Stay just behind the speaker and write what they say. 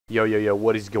Yo, yo, yo,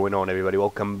 what is going on, everybody?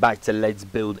 Welcome back to Let's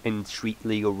Build in Street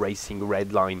Legal Racing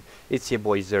Redline. It's your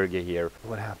boy Zerga here.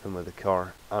 What happened with the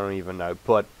car? I don't even know.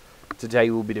 But today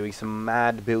we'll be doing some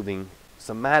mad building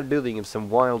of some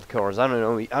wild cars. I don't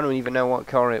know. I don't even know what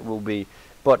car it will be.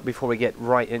 But before we get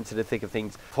right into the thick of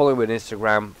things, follow me on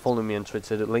Instagram, follow me on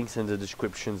Twitter, the links in the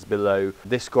descriptions below.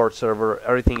 Discord server,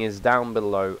 everything is down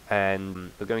below, and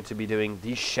we're going to be doing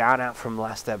the shout out from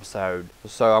last episode.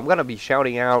 So I'm going to be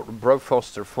shouting out Bro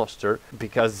Foster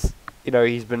because, you know,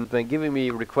 he's been giving me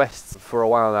requests for a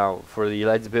while now for the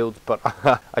Let's Build, but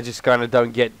I just kind of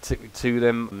don't get to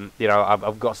them. You know,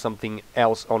 I've got something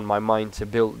else on my mind to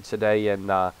build today,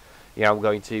 and yeah, I'm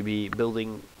going to be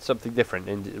building something different.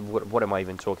 And what am I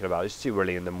even talking about? It's too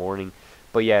early in the morning.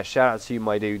 But yeah, shout out to you,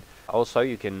 my dude. Also,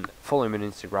 you can follow me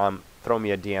on Instagram, throw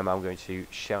me a DM. I'm going to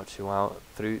shout you out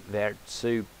through there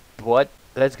too. But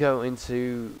let's go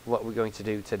into what we're going to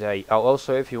do today.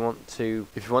 Also, if you want to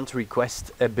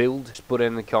request a build, just put it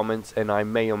in the comments, and I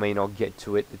may or may not get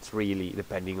to it. It's really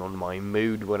depending on my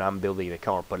mood when I'm building the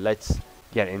car. But let's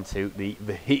get into the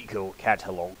vehicle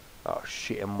catalog. Oh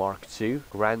shit, a Mark II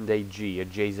Grande G, a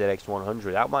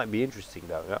JZX100. That might be interesting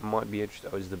though. That might be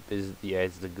interesting. Oh, yeah,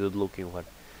 it's the good looking one.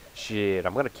 Shit,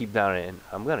 I'm gonna keep that in.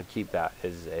 I'm gonna keep that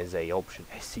as a option.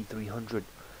 SC300.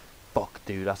 Fuck,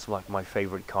 dude, that's like my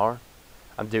favorite car.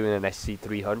 I'm doing an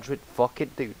SC300. Fuck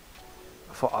it, dude.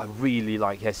 I really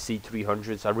like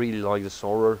SC300s. I really like the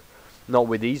Soarer. Not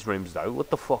with these rims though.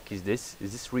 What the fuck is this?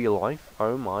 Is this real life?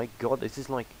 Oh my god, this is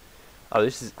like... Oh,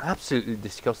 this is absolutely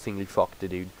disgustingly fucked,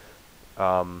 dude.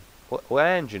 What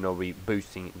engine are we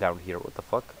boosting down here? What the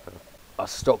fuck? A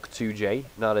stock 2J.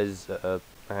 That is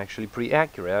actually pretty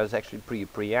accurate. That is actually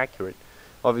pretty accurate.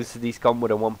 Obviously, these come with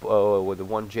a with the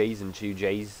 1Js and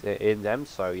 2Js in them,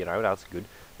 so you know that's good.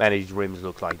 Man, these rims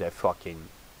look like they're fucking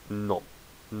not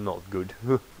good.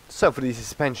 So for the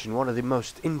suspension, one of the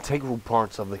most integral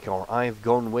parts of the car, I've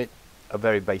gone with a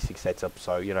very basic setup.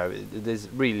 So you know, there's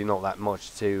really not that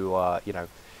much to you know,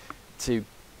 to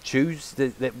choose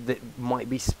that might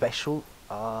be special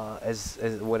as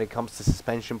when it comes to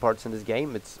suspension parts in this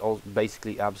game. It's all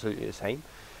basically absolutely the same.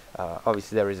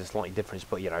 Obviously there is a slight difference,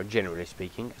 but you know, generally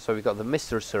speaking. So we've got the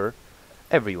Mr. Sir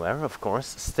everywhere, of course,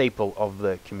 staple of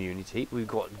the community. We've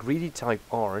got greedy type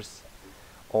R's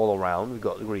all around. We've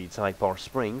got greedy type R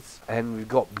springs, and we've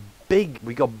got big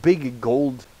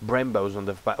gold Brembos on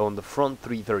the front,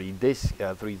 330 disc,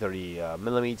 330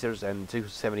 millimeters, and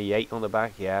 278 on the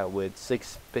back. Yeah, with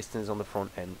 6 pistons on the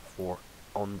front and 4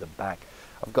 on the back.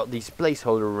 I've got these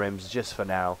placeholder rims just for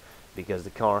now because the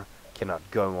car cannot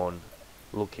go on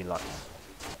looking like.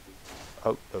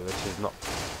 Oh, this is not.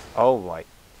 Oh my.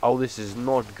 Oh, this is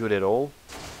not good at all.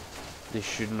 This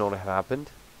should not have happened.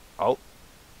 Oh,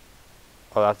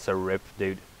 that's a rip,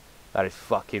 dude. That is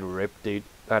fucking rip, dude.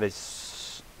 That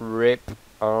is rip.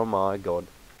 Oh my god.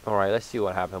 Alright, let's see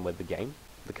what happened with the game.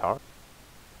 The car.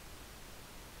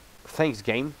 Thanks,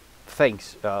 game.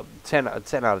 Thanks. 10 out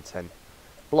of 10.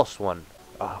 +1.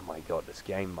 Oh my god, this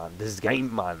game, man. This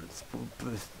game, man.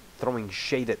 It's throwing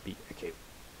shade at me. Okay.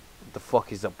 What the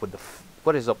fuck is up with the...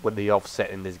 What is up with the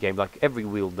offset in this game? Like, every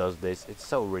wheel does this. It's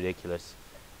so ridiculous.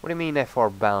 What do you mean FR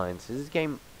balance? Is this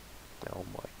game... Oh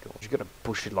my god. You're gonna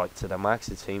push it like to the max,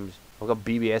 it seems. I've got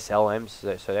BBS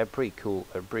LMs, so they're pretty cool.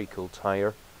 They're pretty cool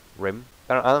tire rim.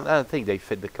 I don't think they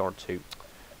fit the car too.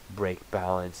 Brake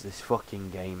balance, this fucking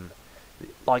game.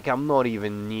 Like, I'm not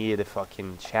even near the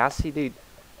fucking chassis, dude.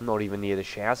 I'm not even near the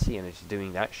chassis, and it's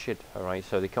doing that shit. Alright,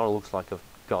 so the car looks like a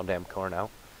goddamn car now.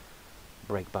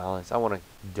 Brake balance. I want to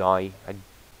die. I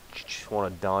just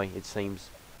want to die, it seems.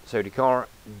 So the car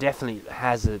definitely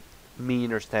has a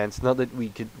meaner stance. Not that we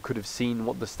could have seen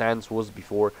what the stance was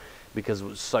before, because it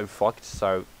was so fucked.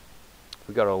 So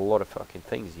we got a lot of fucking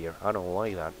things here. I don't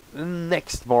like that. The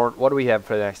next part, what do we have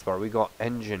for the next part? We got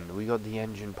engine. We got the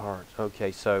engine part.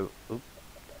 Okay, so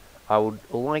I would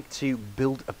like to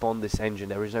build upon this engine.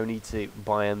 There is no need to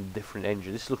buy a different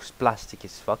engine. This looks plastic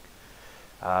as fuck.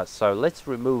 So let's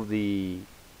remove the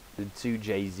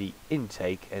 2JZ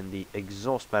intake and the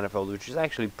exhaust manifold, which is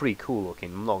actually pretty cool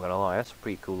looking. I'm not gonna lie, that's a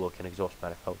pretty cool looking exhaust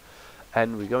manifold.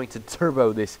 And we're going to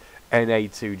turbo this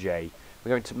NA2J. We're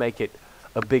going to make it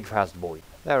a big fast boy.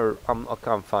 There, I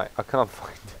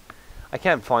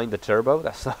can't find the turbo.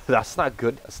 That's not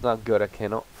good. That's not good. I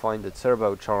cannot find the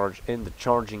turbo charge in the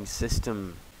charging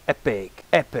system. Epic.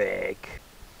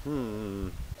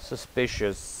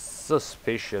 Suspicious.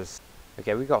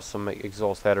 Okay, we got some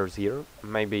exhaust headers here.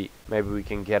 Maybe we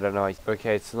can get a nice...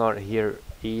 Okay, it's not here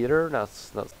either.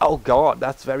 That's not... Oh god,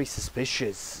 that's very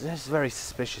suspicious. That's very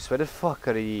suspicious. Where the fuck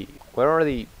are the... Where are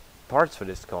the parts for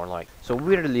this car. Like, so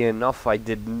weirdly enough, I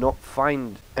did not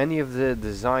find any of the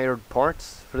desired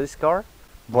parts for this car.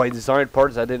 By desired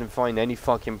parts, I didn't find any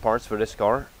fucking parts for this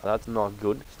car. That's not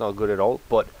good. It's not good at all.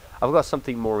 But I've got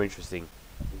something more interesting.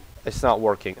 It's not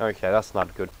working. Okay, that's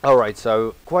not good. Alright,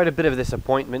 so quite a bit of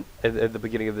disappointment at the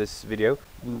beginning of this video.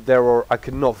 I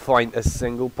could not find a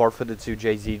single part for the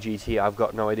 2JZ GT. I've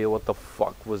got no idea what the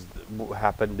fuck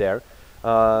happened there.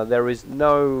 There is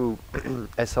no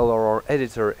SLRR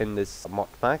editor in this mod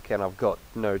pack, and I've got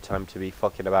no time to be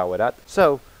fucking about with that.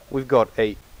 So we've got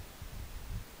a...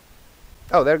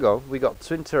 Oh, there you go. We got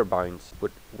twin turbines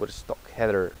with a stock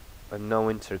header and no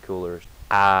intercoolers.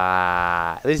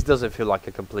 This doesn't feel like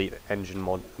a complete engine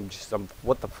mod.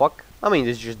 What the fuck? I mean,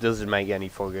 this just doesn't make any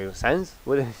fucking sense.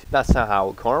 That's not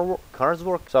how cars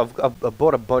work. So I've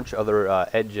bought a bunch of other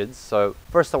engines. So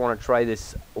first I want to try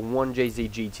this 1JZ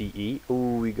GTE.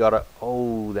 Ooh, we got a...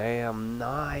 Oh, damn,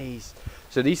 nice.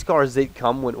 So these cars did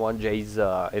come with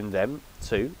 1Js in them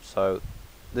too. So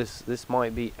this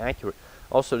might be accurate.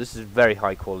 Also, this is very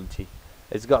high quality.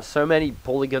 It's got so many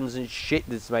polygons and shit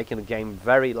that's making the game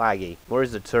very laggy.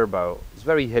 Where's the turbo? It's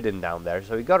very hidden down there.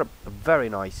 So we got a very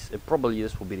nice... probably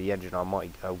this will be the engine I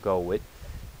might go with.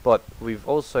 But we've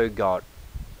also got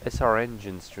SR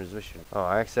engine's transmission. Oh,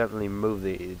 I accidentally moved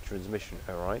the transmission.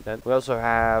 Alright then. We also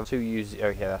have two UZ...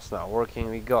 Okay, that's not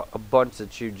working. We got a bunch of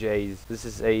 2Js. This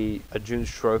is a June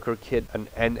Stroker kit, an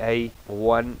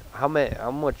NA1.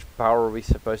 How much power are we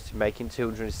supposed to make in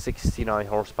 269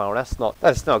 horsepower? That's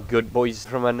not good, boys.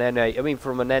 From an NA, I mean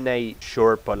from an NA,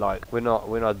 sure, but like we're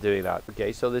not doing that.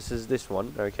 Okay, so this is this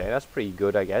one. Okay, that's pretty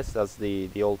good, I guess. That's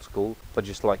the old school, but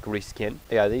just like reskin.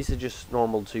 Yeah, these are just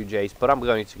normal 2Js, but I'm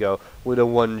going to go with a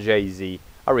 1JZ.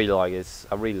 I really like this.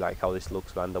 I really like how this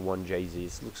looks, man. The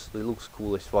 1JZ. It looks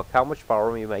cool as fuck. How much power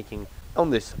are we making on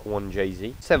this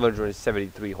 1JZ?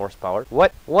 773 horsepower.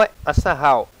 What? That's not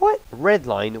how. What?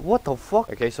 Redline? What the fuck?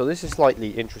 Okay, so this is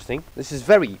slightly interesting. This is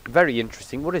very, very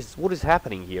interesting. What is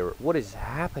happening here? What is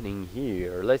happening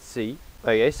here? Let's see.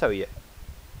 Okay, so yeah.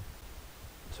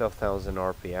 12,000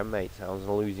 RPM,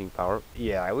 8,000 losing power.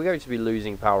 Yeah, we're going to be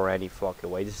losing power any fucking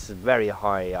way. This is a very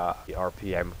high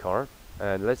RPM car.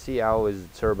 And let's see how is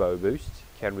the turbo boost.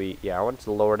 Can we? Yeah, I want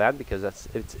to lower that because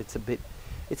it's a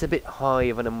bit high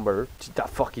of a number.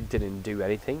 That fucking didn't do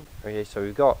anything. Okay, so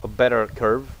we've got a better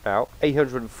curve now.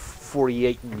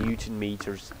 848 Newton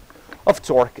meters of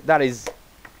torque. That is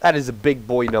a big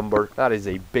boy number. That is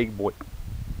a big boy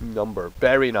number.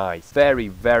 Very nice. Very,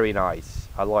 very nice.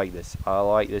 I like this. I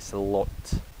like this a lot.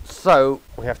 So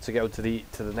we have to go to the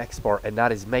next part, and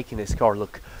that is making this car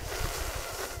look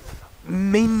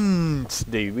mint,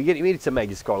 dude. We need to make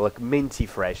this car look minty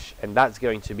fresh, and that's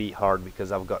going to be hard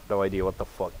because I've got no idea what the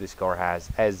fuck this car has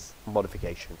as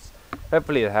modifications.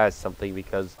 Hopefully it has something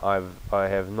because I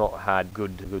have not had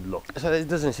good luck. So there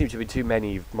doesn't seem to be too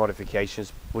many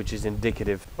modifications, which is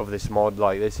indicative of this mod.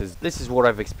 Like this is what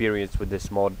I've experienced with this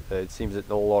mod. It seems that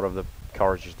a lot of the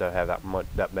cars just don't have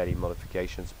that many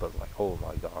modifications. But like, oh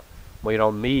my god, we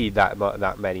don't need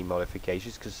that many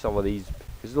modifications because some of these.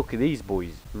 Because look at these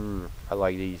boys. I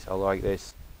like these. I like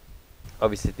this.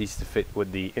 Obviously, it needs to fit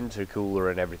with the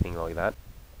intercooler and everything like that.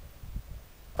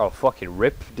 Oh, fucking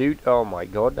rip, dude! Oh my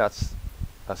god, that's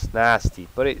nasty.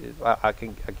 But I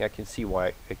can see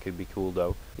why it could be cool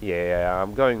though. Yeah,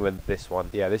 I'm going with this one.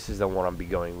 Yeah, this is the one I'll be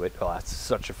going with. Oh, that's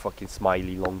such a fucking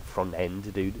smiley long front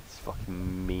end, dude. It's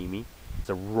fucking memey. It's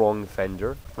a wrong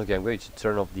fender. Okay, I'm going to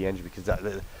turn off the engine because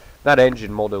that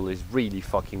engine model is really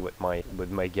fucking with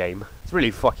my game. It's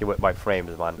really fucking with my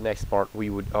frames, man. Next part we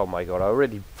would... Oh my god, I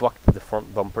already fucked the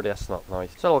front bumper. That's not nice.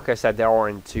 So like I said, there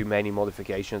aren't too many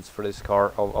modifications for this car.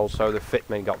 Also, the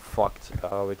fitment got fucked,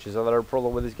 which is another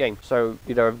problem with this game. So,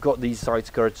 you know, I've got these side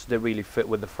skirts. They really fit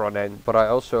with the front end. But I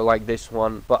also like this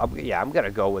one. But yeah, I'm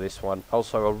gonna go with this one.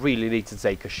 Also, I really need to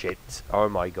take a shit. Oh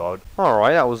my god.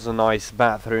 Alright, that was a nice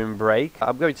bathroom break.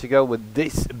 I'm going to go with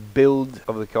this build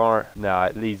of the car. Nah,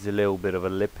 it needs a little bit of a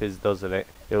lip, doesn't it?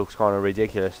 It looks kind of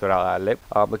ridiculous without that lip.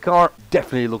 The car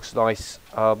definitely looks nice.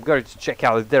 I'm going to check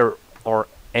out if there are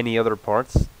any other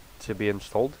parts to be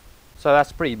installed. So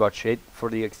that's pretty much it for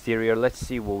the exterior. Let's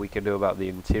see what we can do about the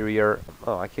interior.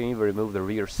 Oh, I can even remove the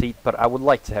rear seat, but I would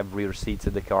like to have rear seats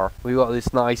in the car. We've got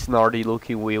this nice gnarly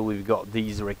looking wheel. We've got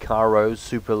these Recaros,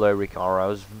 super low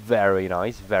Recaros. Very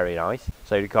nice, very nice.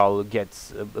 So the car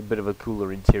gets a bit of a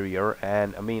cooler interior,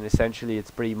 and I mean essentially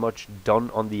it's pretty much done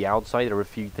on the outside. There are a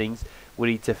few things we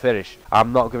need to finish.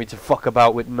 I'm not going to fuck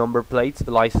about with number plates,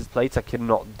 the license plates. I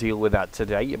cannot deal with that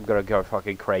today. I'm gonna go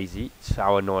fucking crazy. It's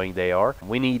how annoying they are.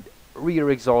 We need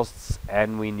rear exhausts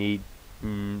and we need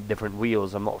different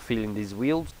wheels. I'm not feeling these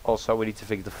wheels. Also, we need to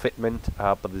fix the fitment,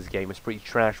 but this game is pretty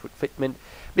trash with fitment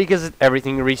because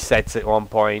everything resets at one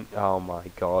point. Oh my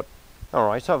god.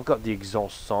 Alright, so I've got the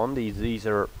exhausts on. These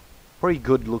are pretty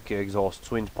good looking exhaust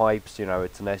twin pipes. You know,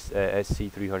 it's an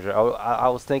SC300. I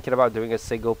was thinking about doing a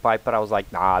single pipe, but I was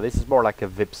like, nah, this is more like a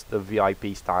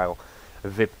VIP style. A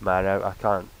VIP, man. I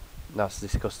can't. That's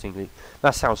disgustingly.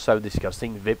 That sounds so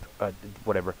disgusting. VIP,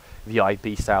 whatever.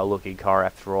 VIP style looking car.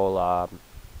 After all,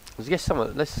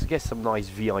 let's get some nice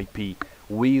VIP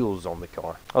wheels on the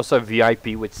car. Also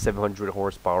VIP with 700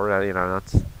 horsepower. You know,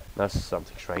 that's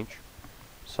something strange.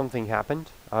 Something happened.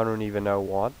 I don't even know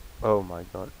what. Oh my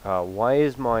god. Why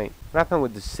is what happened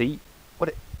with the seat?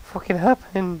 What fucking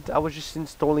happened? I was just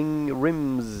installing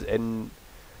rims and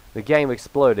the game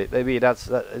exploded. Maybe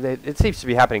it seems to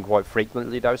be happening quite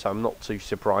frequently though, so I'm not too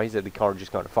surprised that the car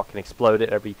just kind of fucking exploded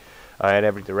in every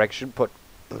direction. But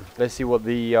let's see what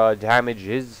the damage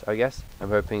is, I guess. I'm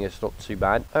hoping it's not too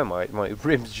bad. Oh, my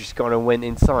rims just kind of went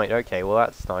inside. Okay, well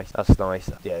that's nice. That's nice.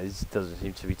 Yeah, this doesn't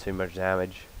seem to be too much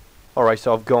damage. Alright,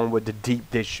 so I've gone with the deep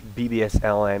dish BBS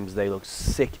LMs. They look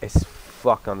sick as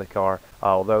fuck on the car.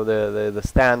 Although the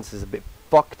stance is a bit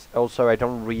fucked. Also, I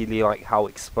don't really like how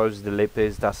exposed the lip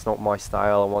is. That's not my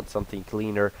style. I want something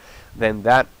cleaner than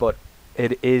that. But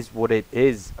it is what it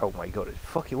is. Oh my god,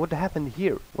 fucking what happened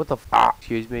here? What the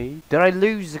excuse me? Did I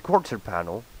lose the quarter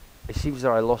panel? It seems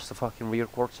that I lost the fucking rear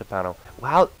quarter panel.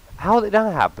 Well, how did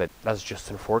that happen? That's just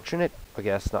unfortunate, I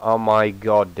guess. Oh my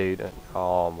god, dude.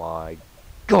 Oh my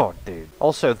god, dude.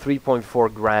 Also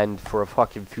 3.4 grand for a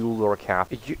fucking fuel door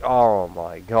cap. Oh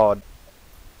my god.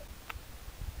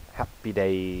 Happy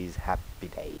days, happy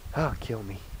days. Oh, kill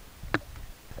me.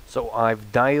 So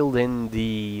I've dialed in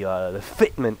the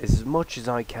fitment as much as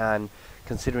I can,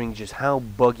 considering just how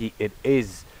buggy it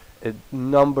is.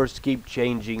 Numbers keep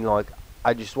changing. Like,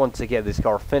 I just want to get this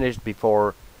car finished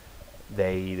before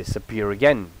they disappear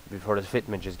again, before the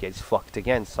fitment just gets fucked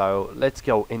again. So let's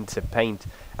go into paint,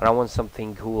 and I want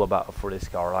something cool for this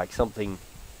car, like something,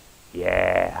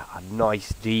 yeah, a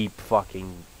nice deep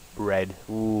fucking red.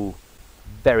 Ooh,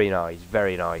 very nice,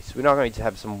 very nice. We're not going to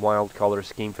have some wild color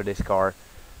scheme for this car.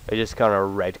 It's just kind of a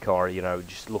red car, you know, it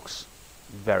just looks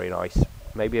very nice.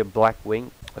 Maybe a black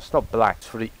wing. It's not black, it's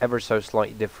for the ever so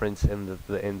slight difference in the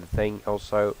thing.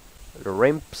 Also, the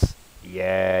rims,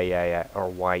 yeah, or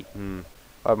white.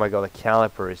 Oh my god, the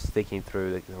caliper is sticking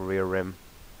through the rear rim.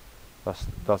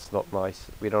 That's not nice.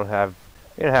 We don't have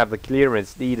the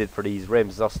clearance needed for these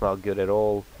rims. That's not good at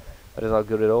all. That is not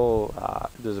good at all.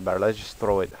 It doesn't matter. Let's just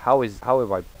throw it. How is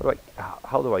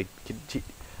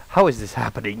this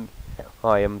happening?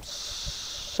 I am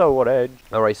so on edge.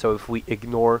 Alright, so if we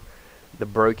ignore the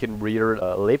broken rear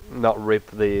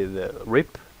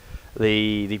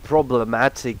the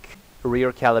problematic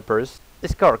rear calipers,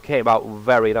 this car came out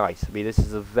very nice. I mean, this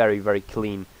is a very, very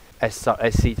clean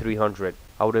SC300.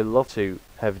 I would have loved to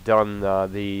have done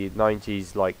the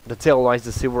 90s, like the tail lights,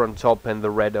 the silver on top and the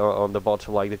red on the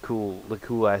bottom, like the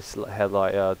cool ass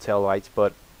headlight tail lights.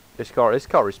 But this car is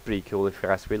pretty cool if you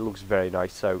ask me. It looks very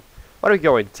nice. So why don't we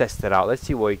go and test it out? Let's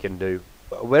see what we can do.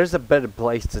 Where's a better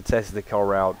place to test the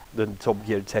car out than Top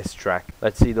Gear test track?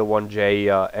 Let's see the 1J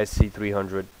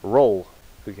SC300 roll.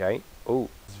 Okay. Oh,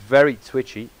 it's very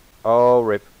twitchy. Oh,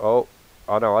 rip. Oh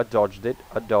no, I dodged it.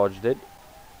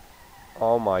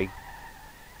 Oh my.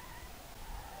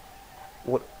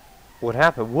 What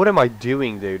happened? What am I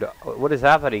doing, dude? What is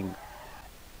happening?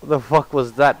 What the fuck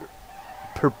was that?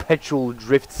 Perpetual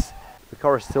drifts. The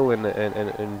car is still in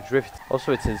drift.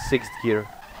 Also, it's in 6th gear.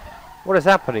 What is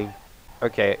happening?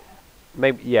 Okay,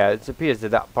 maybe, yeah, it appears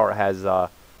that part has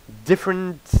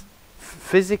different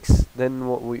physics than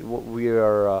what we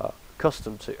are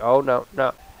accustomed to. Oh no,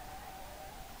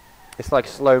 it's like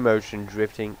slow motion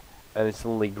drifting, and it's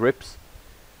only grips.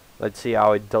 Let's see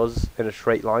how it does in a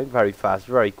straight line. Very fast,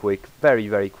 very quick,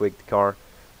 very quick. The car,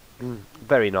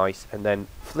 very nice, and then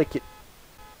flick it.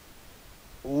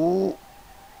 Ooh,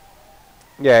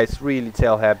 yeah, it's really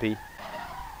tail happy.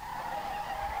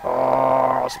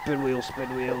 Oh, spin wheels.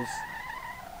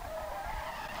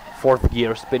 4th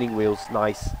gear, spinning wheels,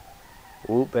 nice.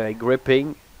 Oop, and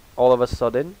gripping all of a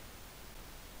sudden.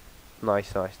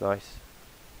 Nice. I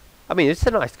mean, it's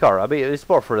a nice car. I mean, it's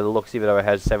more for the looks, even though it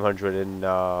has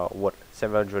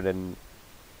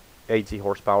 780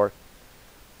 horsepower.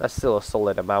 That's still a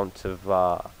solid amount of,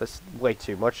 that's way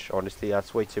too much, honestly.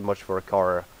 That's way too much for a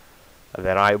car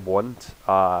that I want.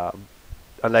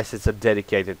 Unless it's a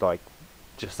dedicated, like,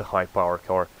 just a high power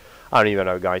car. I don't even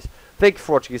know, guys. Thanks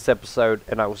for watching this episode,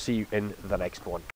 and I will see you in the next one.